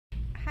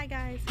Hi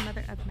guys,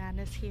 Mother of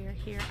Madness here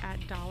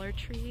at Dollar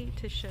Tree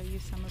to show you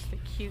some of the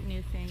cute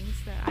new things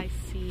that I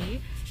see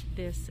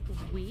this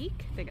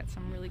week. They got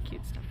some really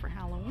cute stuff for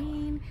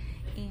Halloween,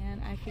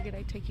 and I figured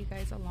I'd take you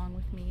guys along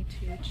with me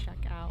to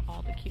check out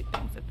all the cute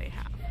things that they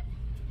have.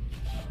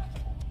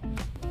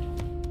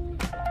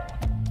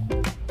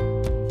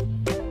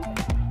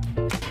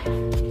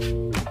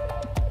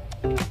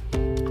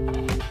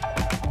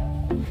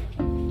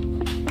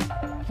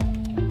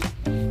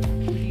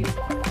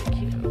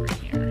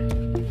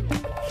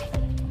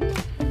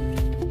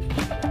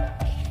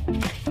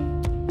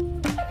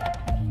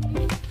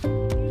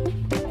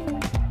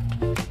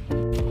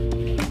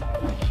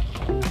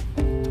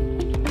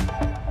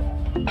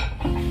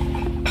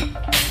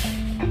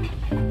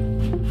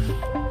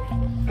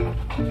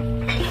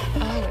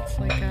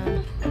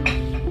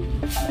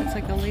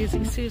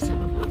 Lazy Susan.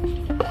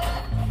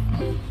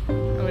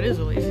 Oh, it is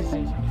a Lazy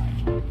Susan.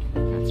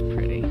 That's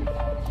pretty.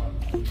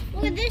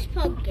 Look at this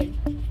pumpkin.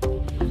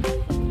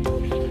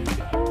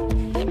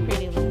 They're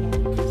pretty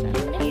little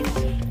centerpiece.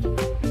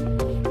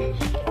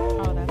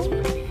 Oh, that's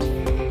pretty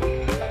too.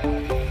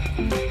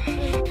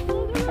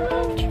 Look at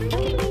that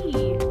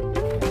tree.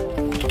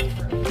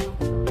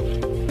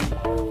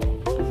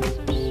 Those are so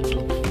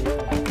cute.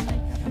 I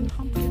got a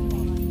pumpkin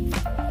one.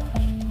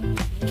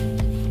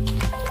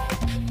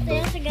 They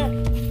also got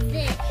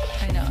this.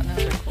 I know, and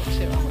those are cool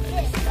too. I wanted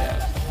to see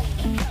those.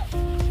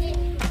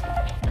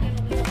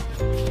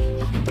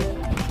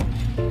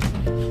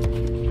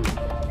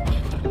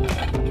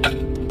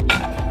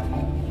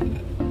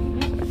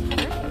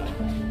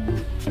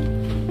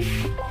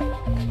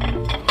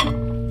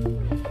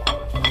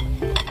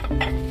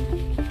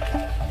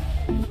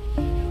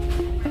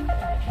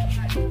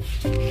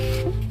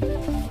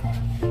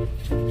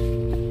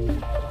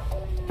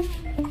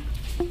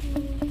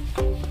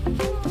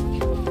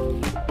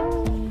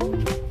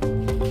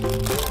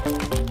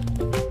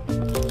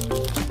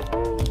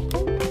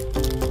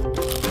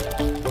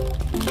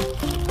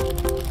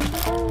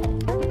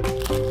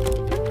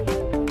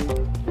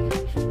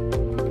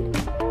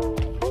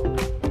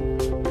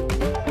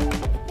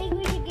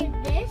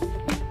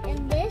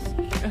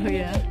 Oh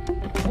yeah.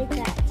 Like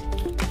that.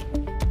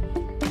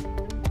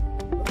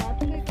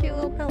 Look at cute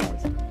little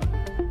pillows. And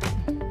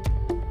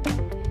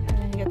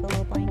then you got the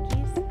little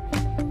blankies.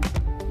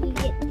 You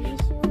get these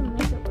two and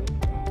make it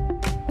like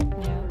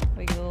that. Yeah,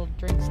 like a little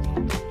drink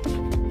stand.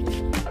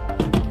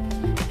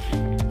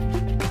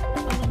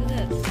 Oh, look at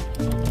this.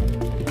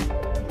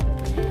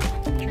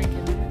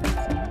 Drinking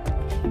medicine.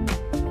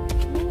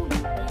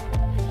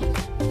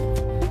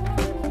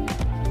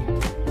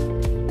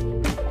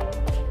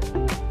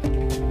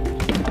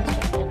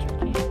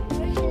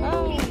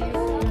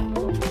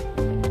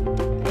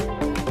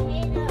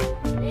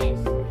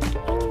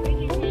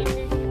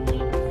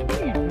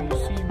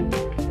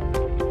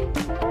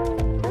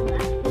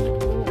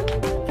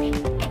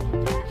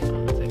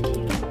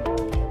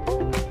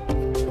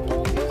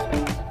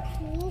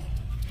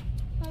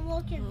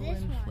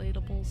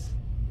 Inflatables.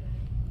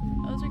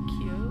 Those are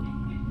cute.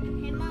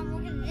 Hey Mom,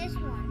 look at this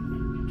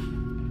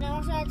one. It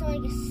also has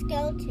like a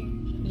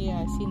skeleton.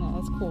 Yeah, I've seen that.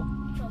 That's cool.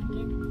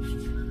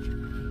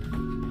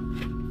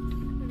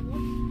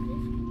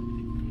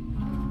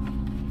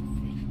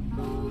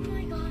 Oh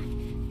my god.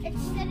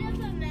 Instead of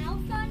a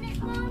mouth on it,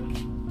 Mom.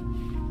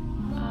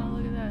 Oh,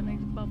 look at that. It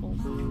makes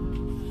bubbles.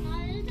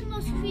 This is the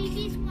most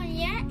creepiest one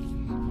yet.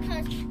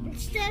 Because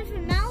instead of a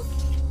mouth,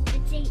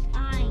 it's an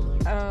eye.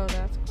 Oh,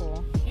 that's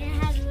cool. It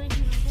has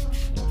original.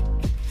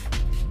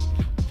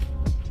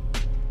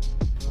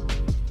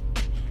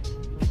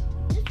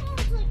 This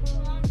one's like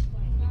blonde.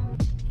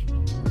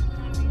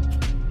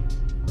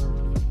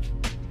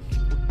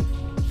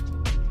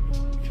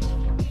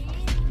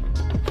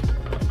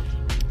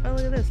 Oh,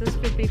 look at this. This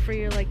could be for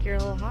your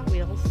little Hot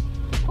Wheels.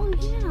 Oh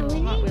yeah.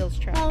 Little Hot Wheels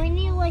track. Oh, we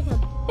need like a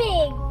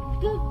big,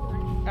 good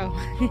one. Oh,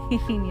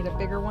 you need a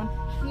bigger one?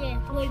 Yeah,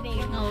 way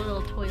bigger. A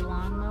little toy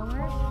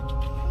lawnmower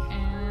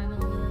and a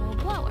little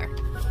blower.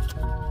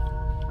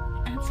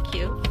 That's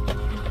cute.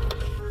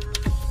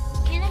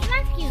 And a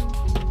vacuum.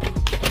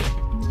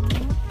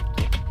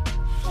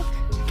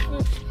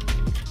 Look.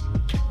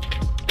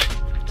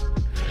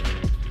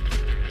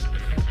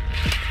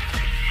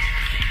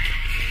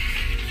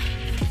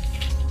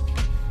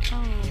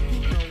 Oh,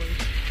 rollers.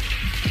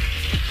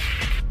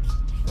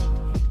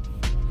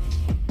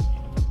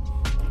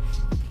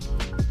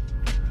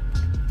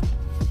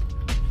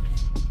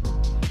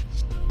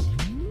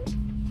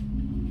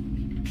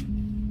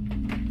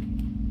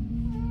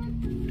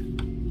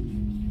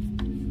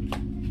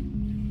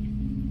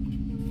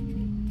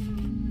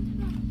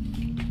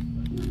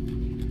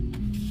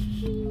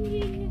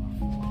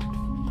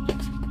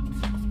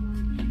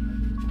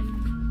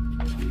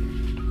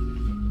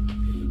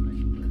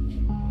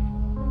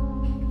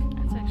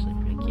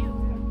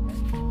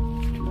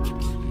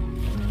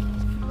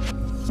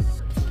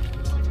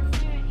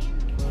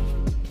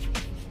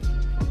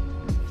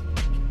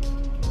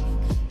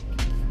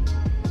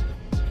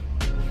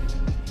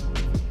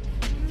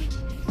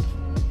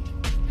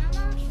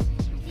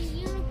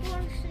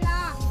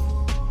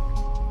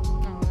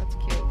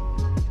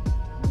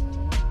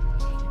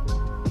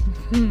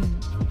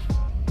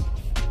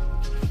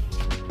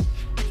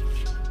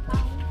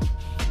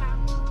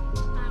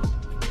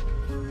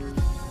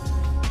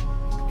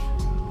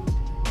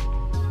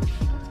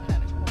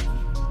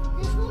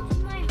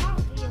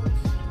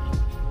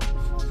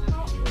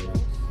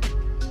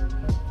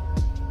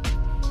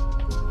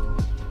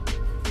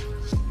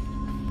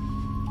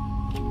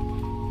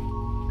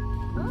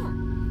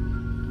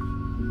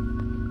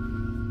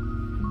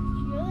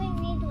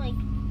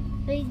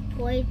 Big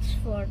plates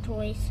for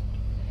toys.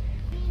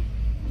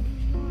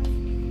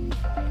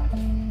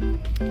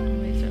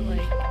 These are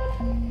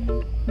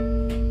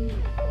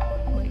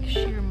like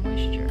sheer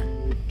moisture.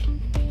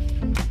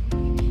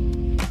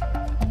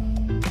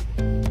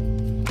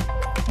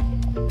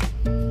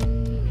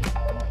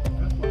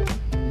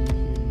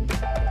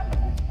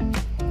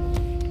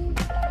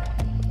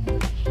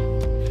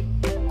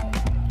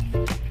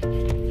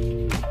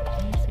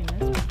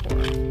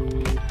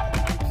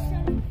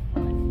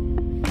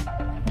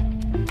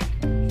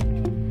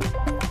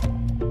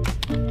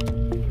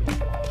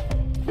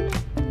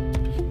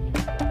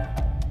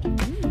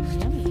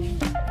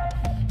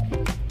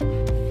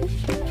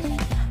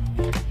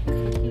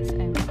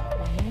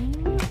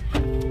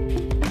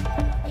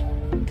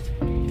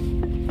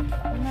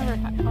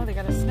 Oh, they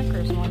got a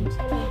Snickers one too.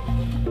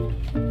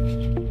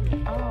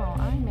 Oh,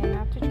 I may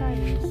have to try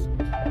these.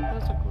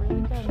 Those look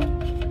really good.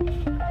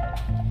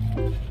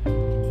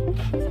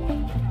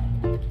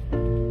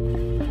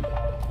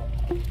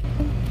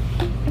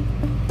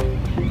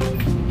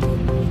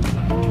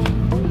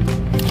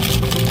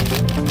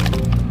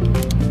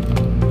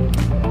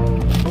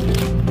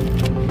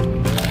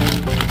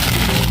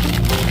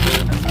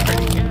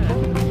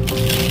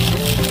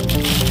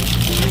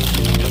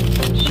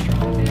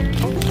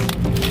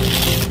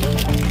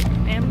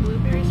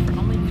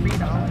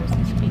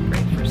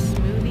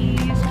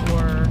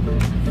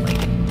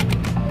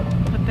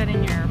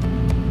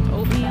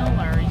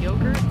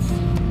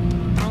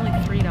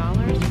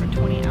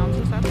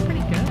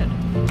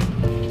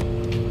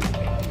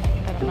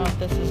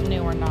 This is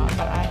new or not,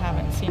 but I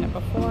haven't seen it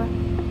before.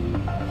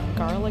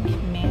 Garlic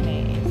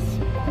mayonnaise.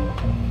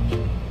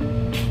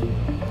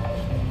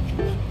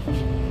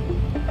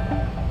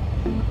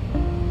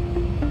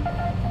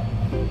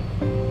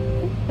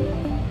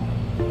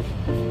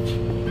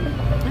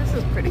 This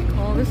is pretty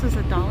cool. This is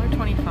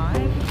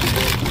 $1.25.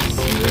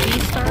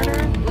 Smoothie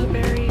starter,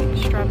 blueberry,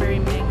 strawberry,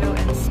 mango,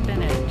 and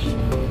spinach.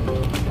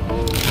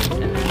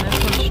 And then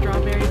this one's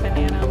strawberry,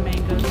 banana,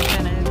 mango,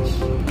 spinach.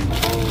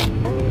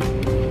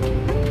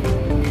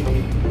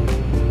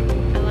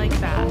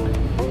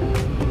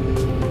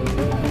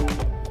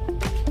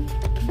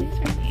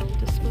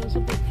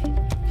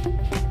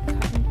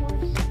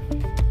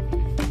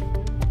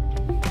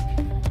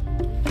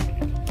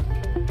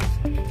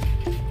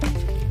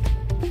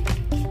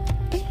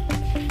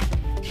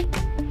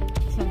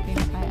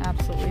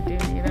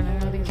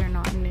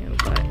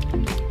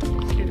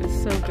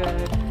 Good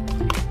to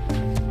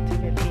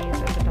get these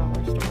at the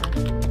dollar store.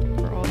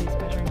 For all these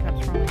measuring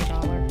cups for only $1.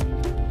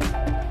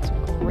 It's a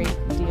great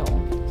deal.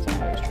 So I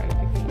always try to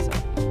pick these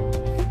up.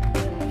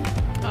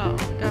 Oh,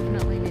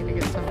 definitely need to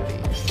get some of these.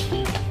 Let's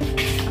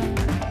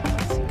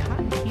see,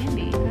 cotton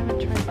candy. I haven't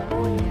tried that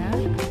one yet.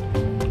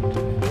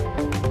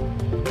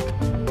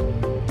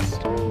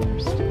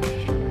 Strawberry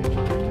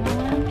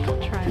watermelon.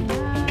 Try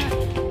that.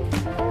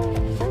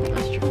 I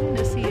was trying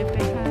to see if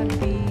they had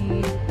the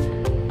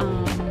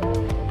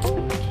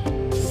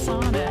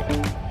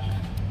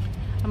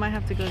I might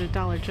have to go to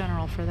Dollar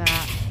General for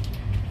that.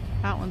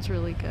 That one's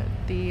really good.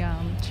 The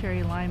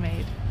cherry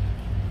limeade.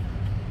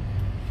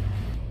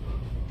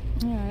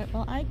 Alright,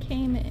 well I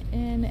came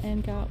in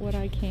and got what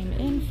I came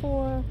in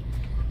for.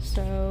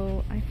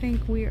 So I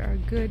think we are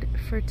good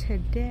for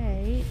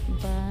today.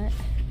 But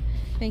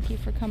thank you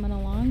for coming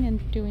along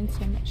and doing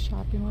some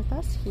shopping with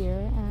us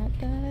here at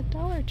the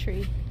Dollar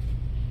Tree.